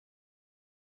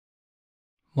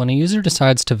When a user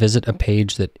decides to visit a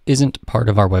page that isn't part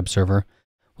of our web server,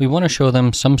 we want to show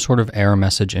them some sort of error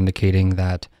message indicating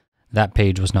that that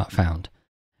page was not found.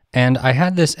 And I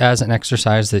had this as an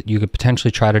exercise that you could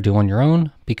potentially try to do on your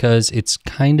own because it's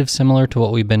kind of similar to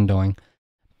what we've been doing.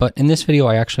 But in this video,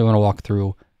 I actually want to walk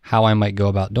through how I might go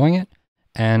about doing it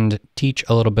and teach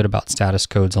a little bit about status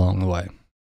codes along the way.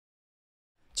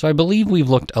 So I believe we've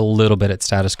looked a little bit at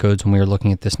status codes when we were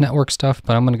looking at this network stuff,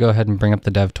 but I'm going to go ahead and bring up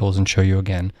the dev tools and show you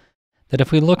again that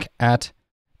if we look at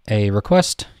a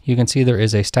request, you can see there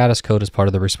is a status code as part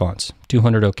of the response.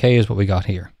 200 OK is what we got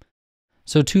here.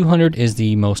 So 200 is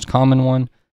the most common one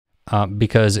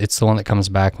because it's the one that comes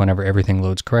back whenever everything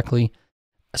loads correctly.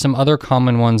 Some other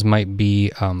common ones might be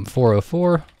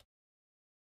 404,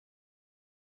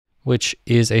 which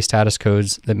is a status code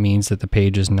that means that the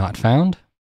page is not found.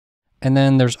 And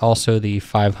then there's also the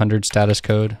 500 status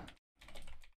code,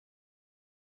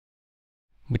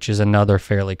 which is another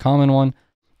fairly common one.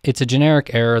 It's a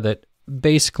generic error that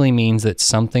basically means that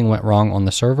something went wrong on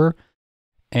the server,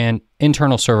 and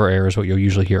internal server error is what you'll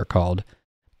usually hear it called.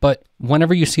 But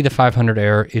whenever you see the 500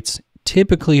 error, it's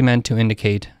typically meant to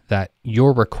indicate that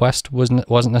your request wasn't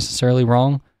necessarily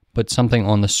wrong, but something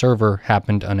on the server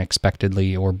happened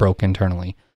unexpectedly or broke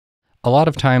internally. A lot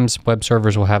of times web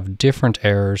servers will have different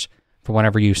errors for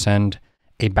whenever you send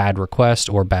a bad request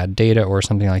or bad data or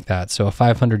something like that. So a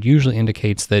 500 usually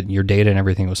indicates that your data and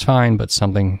everything was fine, but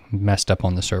something messed up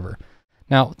on the server.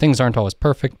 Now, things aren't always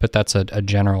perfect, but that's a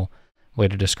general way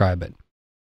to describe it.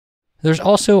 There's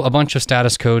also a bunch of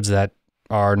status codes that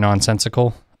are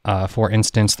nonsensical. For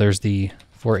instance, there's the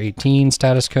 418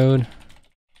 status code,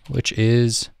 which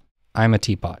is, I'm a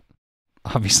teapot.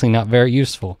 Obviously not very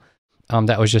useful.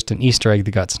 That was just an Easter egg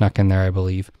that got snuck in there, I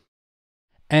believe.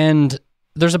 And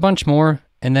there's a bunch more.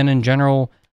 And then in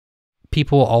general,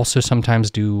 people also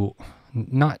sometimes do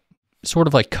not sort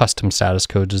of like custom status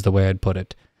codes is the way I'd put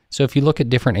it. So if you look at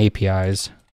different APIs,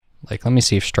 like let me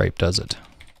see if Stripe does it.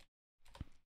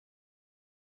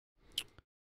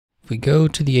 If we go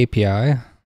to the API,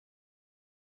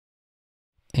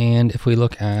 and if we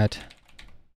look at,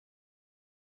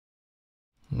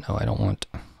 no, I don't want,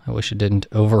 I wish it didn't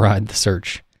override the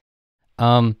search.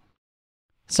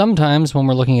 Sometimes when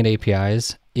we're looking at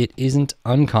APIs, it isn't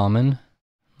uncommon.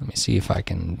 Let me see if I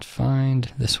can find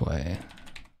this way.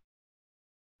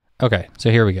 Okay,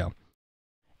 so here we go.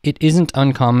 It isn't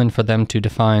uncommon for them to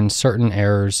define certain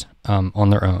errors on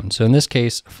their own. So in this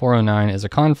case, 409 is a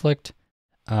conflict.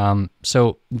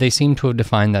 So they seem to have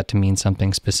defined that to mean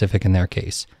something specific in their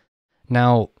case.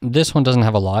 Now, this one doesn't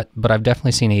have a lot, but I've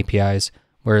definitely seen APIs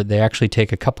where they actually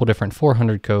take a couple different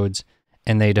 400 codes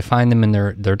and they define them in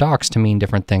their docs to mean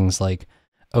different things like,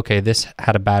 okay, this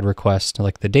had a bad request,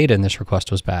 like the data in this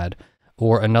request was bad,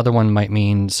 or another one might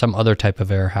mean some other type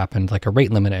of error happened, like a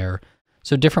rate limit error.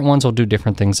 So different ones will do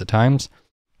different things at times.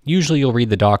 Usually you'll read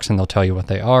the docs and they'll tell you what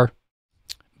they are,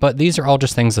 but these are all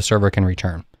just things the server can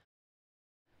return.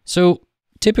 So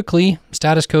typically,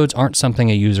 status codes aren't something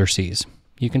a user sees.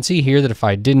 You can see here that if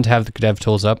I didn't have the dev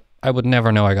tools up, I would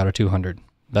never know I got a 200.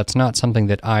 That's not something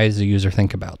that I as a user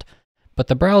think about. But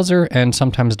the browser and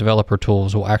sometimes developer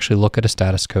tools will actually look at a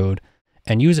status code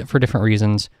and use it for different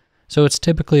reasons. So it's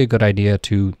typically a good idea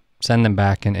to send them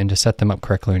back and to set them up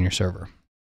correctly on your server.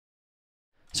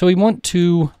 So we want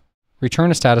to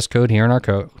return a status code here in our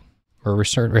code, or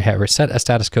reset a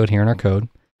status code here in our code.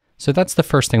 So that's the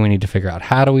first thing we need to figure out.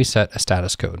 How do we set a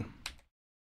status code?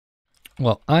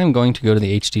 Well, I'm going to go to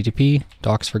the HTTP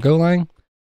docs for Golang,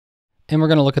 and we're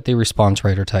going to look at the response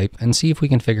writer type and see if we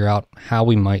can figure out how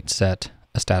we might set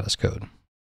a status code.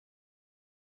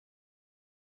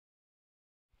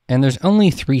 And there's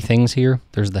only three things here.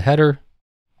 There's the header,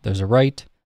 there's a write,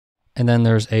 and then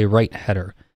there's a write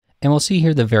header. And we'll see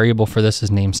here the variable for this is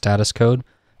named status code.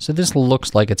 So this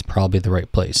looks like it's probably the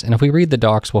right place. And if we read the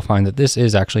docs, we'll find that this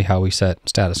is actually how we set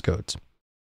status codes.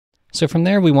 So from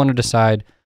there, we want to decide,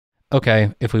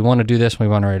 okay, if we want to do this, we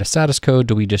want to write a status code,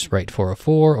 do we just write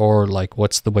 404 or like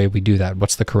what's the way we do that?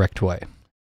 What's the correct way?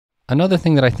 Another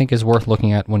thing that I think is worth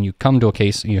looking at when you come to a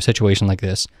case, situation like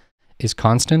this is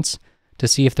constants to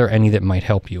see if there are any that might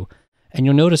help you. And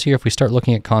you'll notice here if we start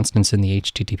looking at constants in the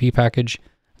HTTP package,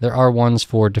 there are ones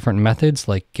for different methods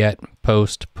like get,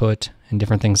 post, put, and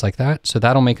different things like that. So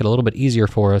that'll make it a little bit easier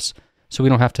for us so we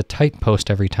don't have to type post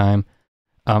every time.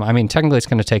 I mean, technically it's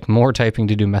going to take more typing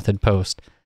to do method post,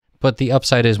 but the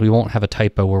upside is we won't have a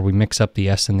typo where we mix up the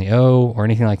S and the O or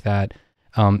anything like that.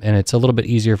 And it's a little bit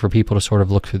easier for people to sort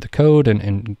of look through the code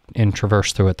and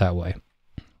traverse through it that way.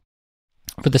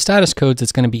 For the status codes,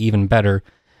 it's going to be even better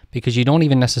because you don't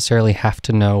even necessarily have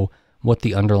to know what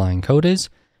the underlying code is.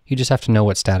 You just have to know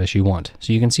what status you want.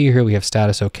 So you can see here we have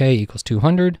status OK equals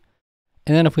 200.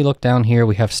 And then if we look down here,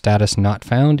 we have status not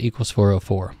found equals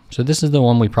 404. So this is the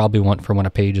one we probably want for when a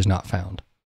page is not found.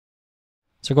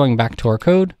 So going back to our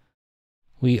code,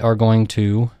 we are going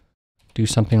to do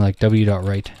something like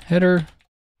w.writeHeader,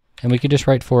 and we could just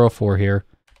write 404 here,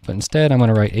 but instead I'm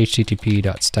going to write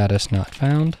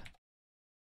http.status.not.found.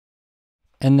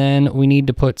 And then we need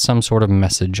to put some sort of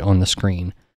message on the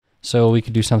screen. So we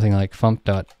could do something like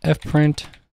fump.fprint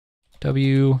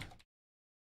w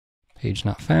page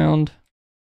not found.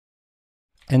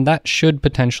 And that should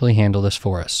potentially handle this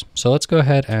for us. So let's go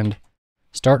ahead and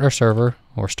start our server,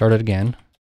 or start it again,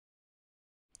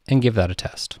 and give that a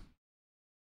test.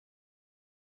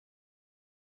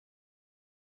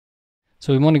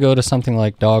 So we want to go to something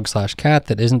like dog/cat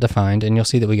that isn't defined, and you'll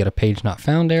see that we get a page not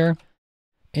found error.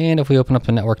 And if we open up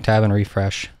the network tab and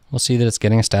refresh, we'll see that it's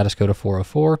getting a status code of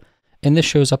 404. And this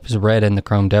shows up as red in the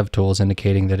Chrome DevTools,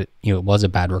 indicating that it was a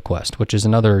bad request, which is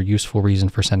another useful reason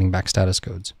for sending back status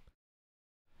codes.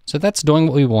 So that's doing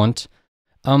what we want.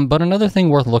 But another thing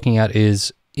worth looking at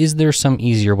is there some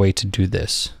easier way to do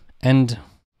this? And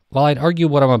while I'd argue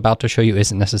what I'm about to show you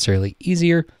isn't necessarily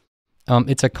easier,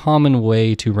 it's a common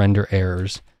way to render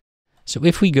errors. So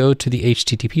if we go to the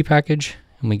HTTP package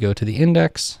and we go to the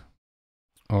index,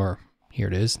 or here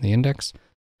it is, the index,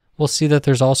 we'll see that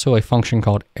there's also a function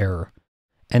called error.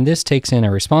 And this takes in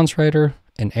a response writer,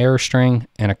 an error string,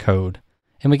 and a code.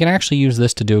 And we can actually use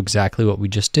this to do exactly what we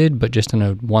just did, but just in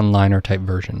a one-liner type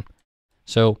version.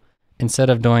 So instead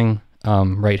of doing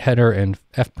write header and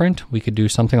fprint, we could do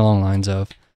something along the lines of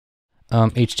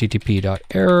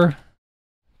http.error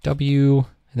w, and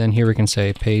then here we can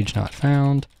say page not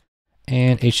found,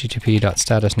 and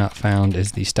http.status not found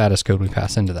is the status code we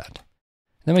pass into that.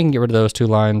 Then we can get rid of those two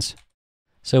lines.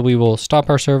 So we will stop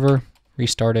our server,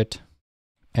 restart it,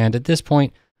 and at this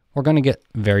point, we're going to get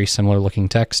very similar looking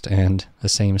text and the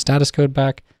same status code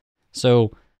back.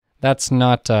 So that's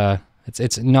not,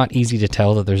 it's not easy to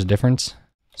tell that there's a difference.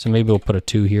 So maybe we'll put a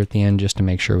 2 here at the end just to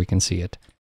make sure we can see it.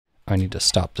 I need to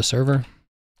stop the server,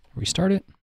 restart it,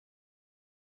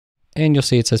 and you'll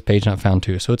see it says page not found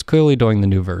 2. So it's clearly doing the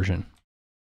new version.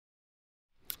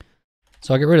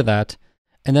 So I'll get rid of that.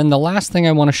 And then the last thing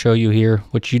I want to show you here,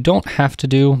 which you don't have to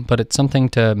do, but it's something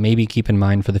to maybe keep in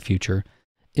mind for the future,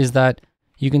 is that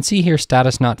you can see here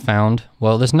status not found.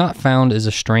 Well, this not found is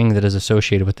a string that is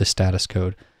associated with this status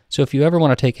code. So if you ever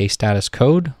want to take a status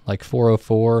code like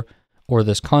 404 or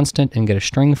this constant and get a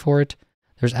string for it,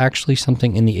 there's actually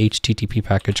something in the HTTP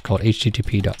package called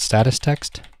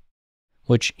http.statustext,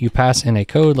 which you pass in a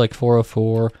code like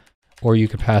 404, or you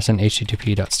could pass in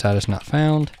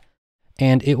http.status.not.found,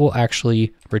 and it will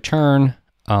actually return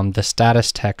the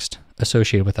status text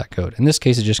associated with that code. In this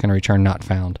case, it's just going to return not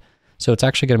found. So it's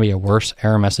actually going to be a worse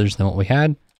error message than what we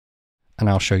had, and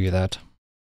I'll show you that.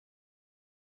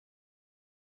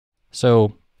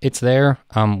 So it's there.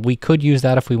 We could use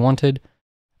that if we wanted.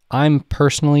 I'm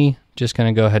personally just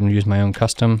going to go ahead and use my own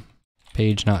custom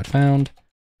page not found.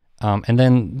 And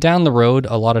then down the road,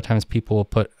 a lot of times people will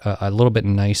put a little bit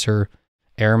nicer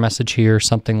error message here,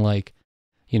 something like,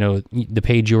 you know, the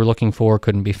page you were looking for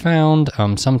couldn't be found.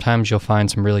 Sometimes you'll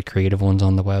find some really creative ones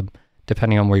on the web,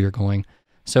 depending on where you're going.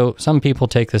 So some people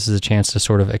take this as a chance to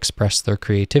sort of express their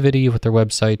creativity with their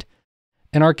website.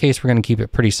 In our case, we're going to keep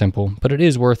it pretty simple, but it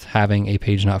is worth having a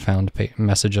page not found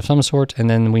message of some sort,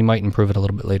 and then we might improve it a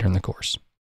little bit later in the course.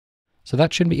 So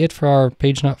that should be it for our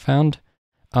page not found.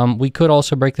 We could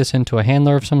also break this into a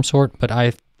handler of some sort, but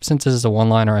since this is a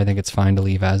one-liner, I think it's fine to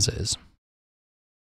leave as is.